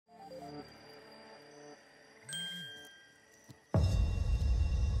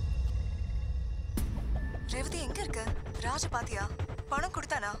ரேவதி எங்க இருக்க? ராஜ பாத்தியா? பணம்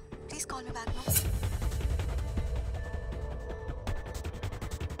கொடுத்தானா? Please call me back no.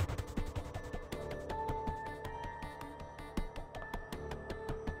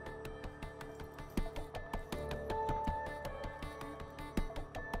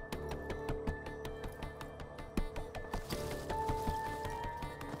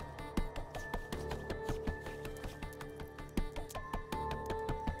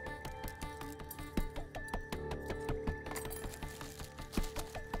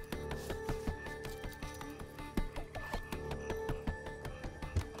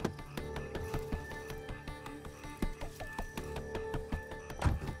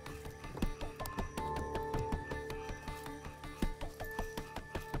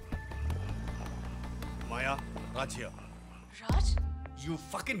 Raj here. Raj? You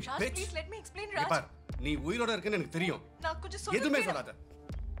fucking Raj, bitch. Please let me explain, Raj. Raj. நீ உயிரோட இருக்கன்னு எனக்கு தெரியும். நான் கொஞ்சம் சொல்றேன். எதுமே சொல்லாத.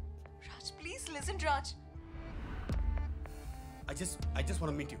 Raj, please listen, Raj. I just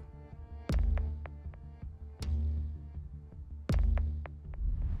want to meet you.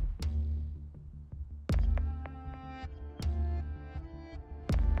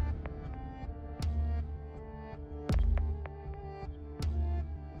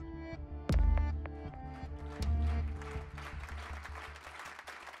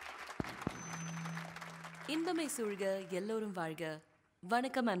 இன்பமை சூழ்க எல்லோரும் வாழ்க.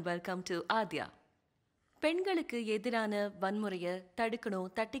 வணக்கம் அண்ட் வெல்கம் டு ஆத்யா. பெண்களுக்கு எதிரான வன்முறையை தடுக்கணும்,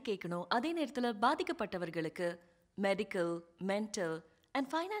 தட்டி கேட்கணும், அதே நேரத்தில் பாதிக்கப்பட்டவர்களுக்கு medical, mental and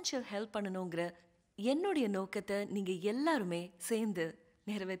financial help பண்ணணுங்கிற என்னுடைய நோக்கத்தை நீங்கள் எல்லாருமே சேர்ந்து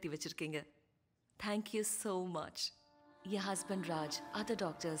நிறைவேற்றி வச்சுருக்கீங்க. Thank you so much. N husband Raj, other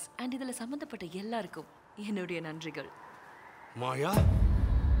doctors and இதில் சம்மந்தப்பட்ட எல்லாருக்கும் என்னுடைய நன்றிகள். மாயா,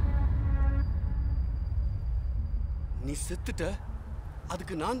 நீ செத்துட்ட,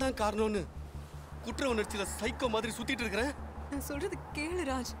 அதுக்கு நான் தான் காரணம்னு குற்ற உணர்ச்சியில சைக்கோ மாதிரி சுத்திட்டு இருக்கிறேன். நான் சொல்றது கேளு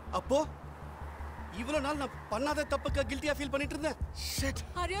ராஜ். அப்போ இவ்வளவு நாள் நான் பண்ணாத தப்புக்கு கில்ட்டியா ஃபீல் பண்ணிட்டு இருந்தேன். Shit.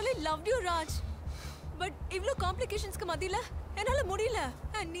 I really loved you, Raj. But இவ்ளோ காம்ப்ளிகேஷன்ஸ்க்கு மத்தியில என்னால முடியல.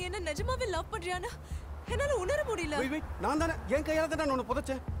 நீ என்ன நிஜமாவே லவ் பண்றியான்னு என்னால உணர முடியல. வெயிட், நான் தானே என் கையால தான் நான் உன்னை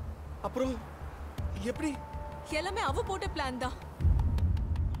புதைச்சேன். அப்புறம் எப்படி? எல்லாமே அவ போட்ட பிளான் தான்.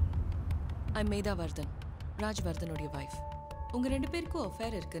 ஐ மேதா வர்தன், ராஜ் வர்தனுடைய வைஃப். உங்க ரெண்டு பேருக்கும்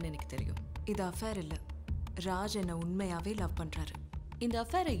அஃபேர் இருக்குன்னு எனக்கு தெரியும். இது அஃபேர் இல்ல, ராஜ் என்ன உண்மையாவே லவ் பண்றாரு. இந்த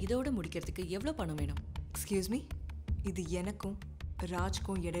அஃபேரை இதோட முடிக்கிறதுக்கு எவ்வளவு பணம் வேணும்? எக்ஸ்கியூஸ் மீ, இது எனக்கும்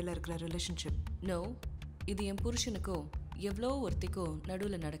ராஜ்க்கும் இடையில இருக்கிற ரிலேஷன்ஷிப். நோ, இது என் புருஷனுக்கும் எவ்வளோ ஒருத்திக்கும்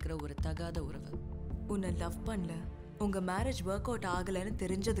நடுவில் நடக்கிற ஒரு தகாத உறவு. உன்னை லவ் பண்ணல, உங்க மேரேஜ் ஒர்க் அவுட் ஆகலைன்னு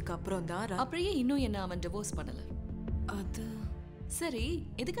தெரிஞ்சதுக்கு அப்புறம் தான். அப்படியே இன்னும் என்ன அவன் டிவோர்ஸ் பண்ணல. அது சரி,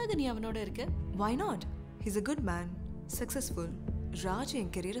 எதுக்காக நீ அவனோட இருக்க? Why not? He's a good man, successful. Raj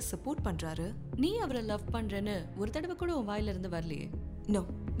N கெரியரை support பண்றாரு. நீ அவரை லவ் பண்றேன்னு ஒரு தடவை கூட உன் வாயில இருந்து வரலையே. No,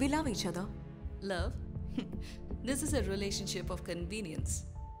 we love each other. Love? This is a relationship of convenience.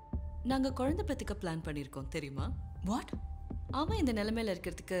 நாங்க குழந்தை பெத்துக்க பிளான் பண்ணியிருக்கோம், தெரியுமா? What? அவன் இந்த நிலைமையில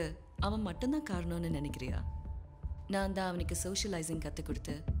இருக்கிறதுக்கு அவன் மட்டும்தான் காரணம்னு நினைக்கிறியா? நான் தான் அவனுக்கு சோஷியலைசிங் கற்றுக்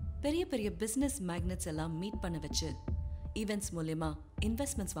கொடுத்து பெரிய பெரிய பிஸ்னஸ் மேக்னட்ஸ் எல்லாம் மீட் பண்ண வச்சு ஈவெண்ட்ஸ் மூலமா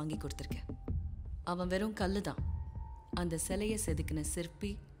இன்வெஸ்ட்மெண்ட்ஸ் வாங்கி கொடுத்துருக்கேன். அவன் வெறும் கல்லு தான். அந்த சிலையை செதுக்கின சிற்பி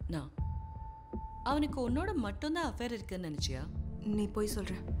நான். அவனுக்கு உன்னோட மட்டும்தான் அஃபேர் இருக்குன்னு நினைச்சியா? நீ போய்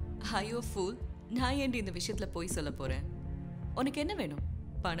சொல்ற. ஐயோ ஃபூல், நான் ஏண்டி இந்த விஷயத்துல போய் சொல்ல போறேன்? உனக்கு என்ன வேணும்?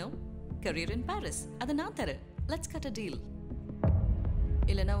 பணம், கரியர் இன் பாரிஸ், அதை நான் தரேன். Let's cut a deal.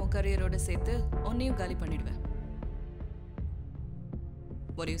 இல்லைன்னா உன் கரியரோட சேர்த்து உன்னையும் காலி பண்ணிடுவேன்.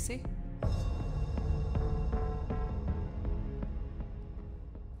 What do you say?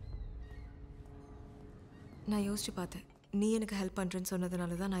 நான் யோசிச்சு பார்த்தேன், நீ எனக்கு ஹெல்ப் பண்ணுறேன்னு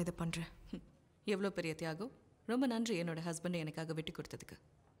சொன்னதுனால தான் நான் இதை பண்ணுறேன். எவ்வளோ பெரிய தியாகம். ரொம்ப நன்றி என்னோட ஹஸ்பண்டை எனக்காக விட்டு கொடுத்ததுக்கு.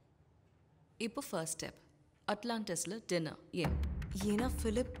 இப்போ ஃபர்ஸ்ட் ஸ்டெப், அட்லாண்டஸில் டின்னர். ஏன்னா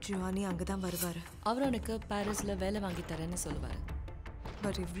ஃபிலிப் ஜுவானி அங்கே தான் வருவார். அவர் உனக்கு பாரிஸில் வேலை வாங்கி தரேன்னு சொல்லுவார்.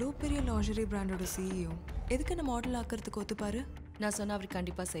 பட் இவ்வளோ பெரிய லாஜரி பிராண்டோட சிஇஓ எதுக்கு என்ன மாடல் ஆக்கிறதுக்கு ஒத்துப்பாரு? நான் சொன்னால் அவர்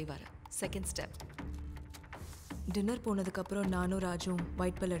கண்டிப்பாக செய்வார். செகண்ட் ஸ்டெப், டின்னர் போனதுக்கப்புறம் நானும் ராஜும்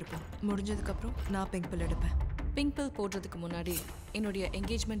ஒயிட் பில் எடுப்போம். முடிஞ்சதுக்கப்புறம் நான் பிங்க் பில் எடுப்பேன். பிங்க் பில் போடுறதுக்கு முன்னாடி என்னுடைய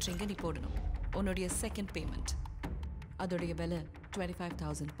என்கேஜ்மெண்ட் ரிங்கை நீ போடணும். உன்னுடைய செகண்ட் பேமெண்ட், அதோடைய விலை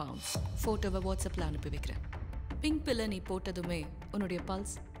 25,000 pounds. ஃபோட்டோவை வாட்ஸ்அப்பில் அனுப்பி வைக்கிறேன். பிங்க் பில்லை நீ போட்டதுமே உன்னுடைய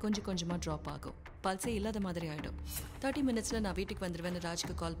பல்ஸ் கொஞ்சம் கொஞ்சமாக ட்ராப் ஆகும். பல்ஸே இல்லாத மாதிரி ஆகிடும். 30 minutesல நான் வீட்டுக்கு வந்துடுவேன்னு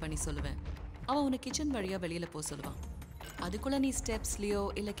ராஜுக்கு கால் பண்ணி சொல்லுவேன். அவன் உன்னை கிச்சன் வழியாக வெளியில் போக சொல்லுவான். அதுக்குள்ளே நீ ஸ்டெப்ஸ்லேயோ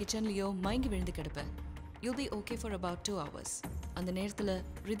இல்லை கிச்சன்லேயோ மயங்கி விழுந்து கிடப்பேன். You'll be okay for about 2 hours. அந்த நேரத்தில்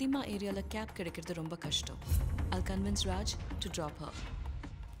ரிதிமா ஏரியாவில் கேப் கிடைக்கிறது ரொம்ப கஷ்டம். I'll convince Raj to drop her.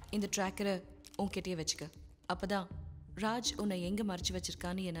 இந்த ட்ராக்கரை உன்கிட்டயே வச்சுக்க. அப்பதான் ராஜ் உன்னை எங்க மறைச்சு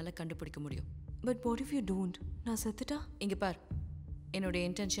வச்சிருக்கான்னு என்னால கண்டுபிடிக்க முடியும். But what if you don't? நான் செத்துட்டா? இங்க பார், என்னுடைய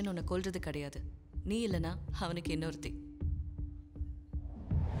இன்டென்ஷன் உன்னை கொல்றது கிடையாது. நீ இல்லைனா அவனுக்கு இன்னொருத்தி.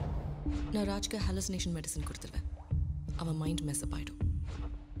 நான் ராஜ்க்கு ஹாலுசினேஷன் மெடிசன் கொடுத்துருவேன். அவன் மைண்ட் மெஸ் அப் ஆயிடும்.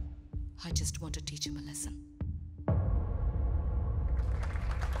 I just want to teach him a lesson.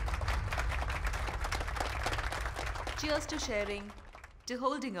 Cheers to sharing, to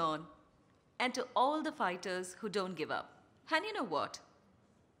holding on, and to all the fighters who don't give up. And you know what?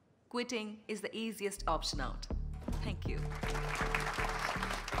 Quitting is the easiest option out. Thank you.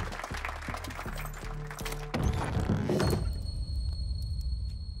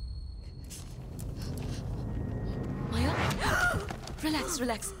 Maya?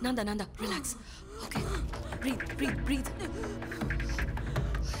 Relax. Nanda, relax. Okay. Breathe.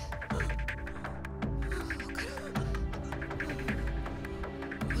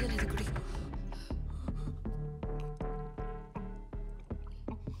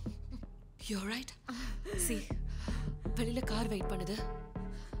 You're right. See, வெளியில car wait பண்ணுது.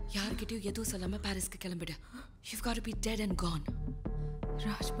 யார்கிட்டயும் எதுவும் சொல்லாம பாரிஸ்க்கு கிளம்பிடு. You've got to be dead and gone.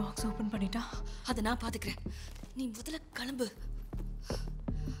 Raj box open பண்ணிட்டா? அதை நான் பாத்துக்கிறேன். நீ முதல்ல கிளம்பு.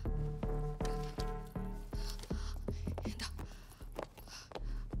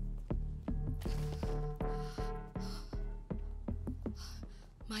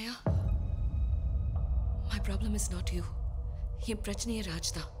 Maya, my problem is not you. என் பிரச்சனையே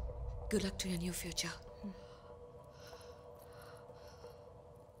ராஜ் தான். Good luck to your new future.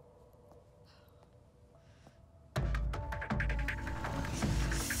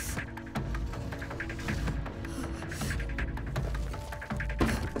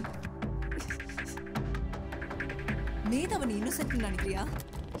 மேதாவன் innocent நினைக்கிறியா?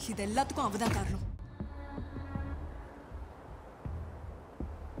 இது எல்லாத்துக்கும் அவதான் காரணம்.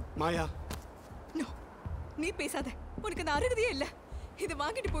 மாயா, நோ, நீ பேசாத. உனக்கு அந்த அருகதையே இல்ல. இதை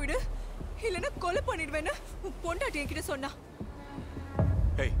வாங்கிட்டு போயிடு, இல்லைன்னா கொலை பண்ணிடுவேன்னு உன் பொண்டாட்டி என்கிட்ட சொன்னா.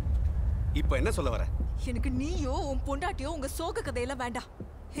 ஏய், இப்போ என்ன சொல்ல வர? எனக்கு நீயோ உன் பொண்டாட்டியோ உங்க சோக கதையெல்லாம் வேண்டாம்.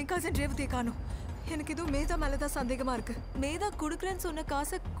 என் கசன் ரேவதியை காணும். எனக்கு இதுவும் மேதா மேலதான் சந்தேகமா இருக்கு. மேதா கொடுக்குறேன்னு சொன்ன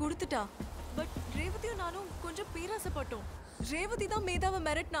காசை கொடுத்துட்டா. பட் ரேவதியும் நானும் கொஞ்சம் பேராசப்பட்டோம். ரேவதி தான் மேதாவை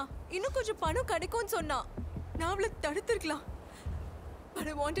மிரட்டினா இன்னும் கொஞ்சம் பணம் கிடைக்கும்னு சொன்னா. நான் அவளை தடுத்திருக்கலாம். But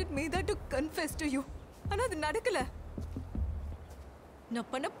I wanted Medha to confess to you. ஆனா அது நடக்கல.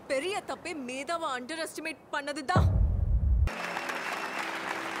 நான் பண்ண பெரிய தப்பே மேதாவை அண்டர் எஸ்டிமேட் பண்ணதுதான்.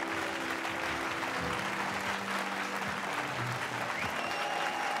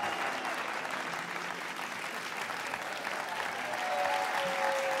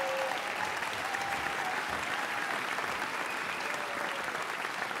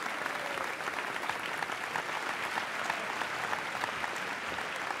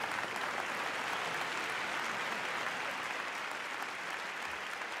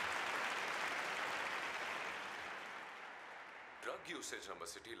 ட்ரக் யூசேஜ் நம்ம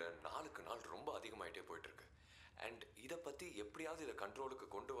சிட்டியில் நாளுக்கு நாள் ரொம்ப அதிகமாகிட்டே போயிட்டுருக்கு. அண்ட் இதை பற்றி எப்படியாவது இதை கண்ட்ரோலுக்கு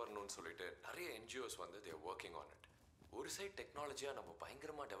கொண்டு வரணும்னு சொல்லிட்டு நிறைய என்ஜிஓஸ் வந்து தேர் ஒர்க்கிங் ஆன் இட். ஒரு சைட் டெக்னாலஜியாக நம்ம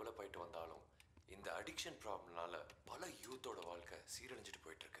பயங்கரமாக டெவலப் ஆகிட்டு வந்தாலும் இந்த அடிக்ஷன் ப்ராப்ளம்னால பல யூத்தோட வாழ்க்கை சீரழிஞ்சிட்டு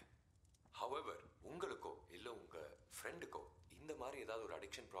போயிட்டுருக்கு. ஹவெவர், உங்களுக்கோ இல்லை உங்கள் ஃப்ரெண்டுக்கோ இந்த மாதிரி ஏதாவது ஒரு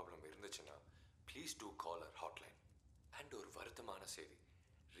அடிக்ஷன் ப்ராப்ளம் இருந்துச்சுன்னா please two call our Hotline. And ஒரு வருத்தமான செய்தி,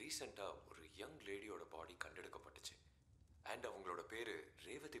 ரீசெண்டாக ஒரு யங் லேடியோட பாடி கண்டெடுக்கப்பட்டுச்சு. அண்ட் அவங்களோட பேரு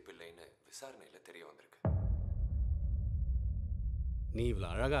ரேவதி பிள்ளைன்னு விசாரணையில் தெரிய வந்திருக்கு. நீ இவ்வளோ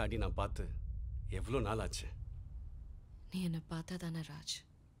அழகா ஆடி நான் பார்த்து எவ்வளோ நாள் ஆச்சு. நீ என்னை பார்த்தா தானே ராஜ்?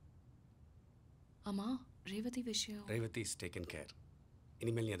 ஆமா, ரேவதி விஷயம். Revathi is taken care.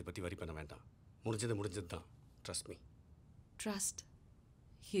 இனிமேல் நீ அதை பற்றி வரி பண்ண வேண்டாம். முடிஞ்சது தான். Trust me. Trust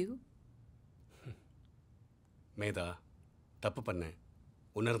you? Medha, தப்பு பண்ணேன்,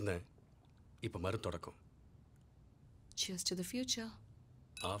 உணர்ந்தேன். இப்போ மறு தொடக்கம். Cheers to the future.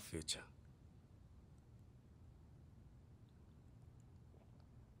 Our future.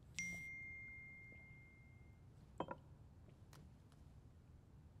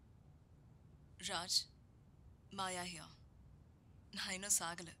 Raj, Maya here. நான் இன்னும்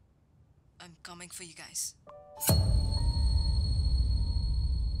சாகல. I'm coming for you guys.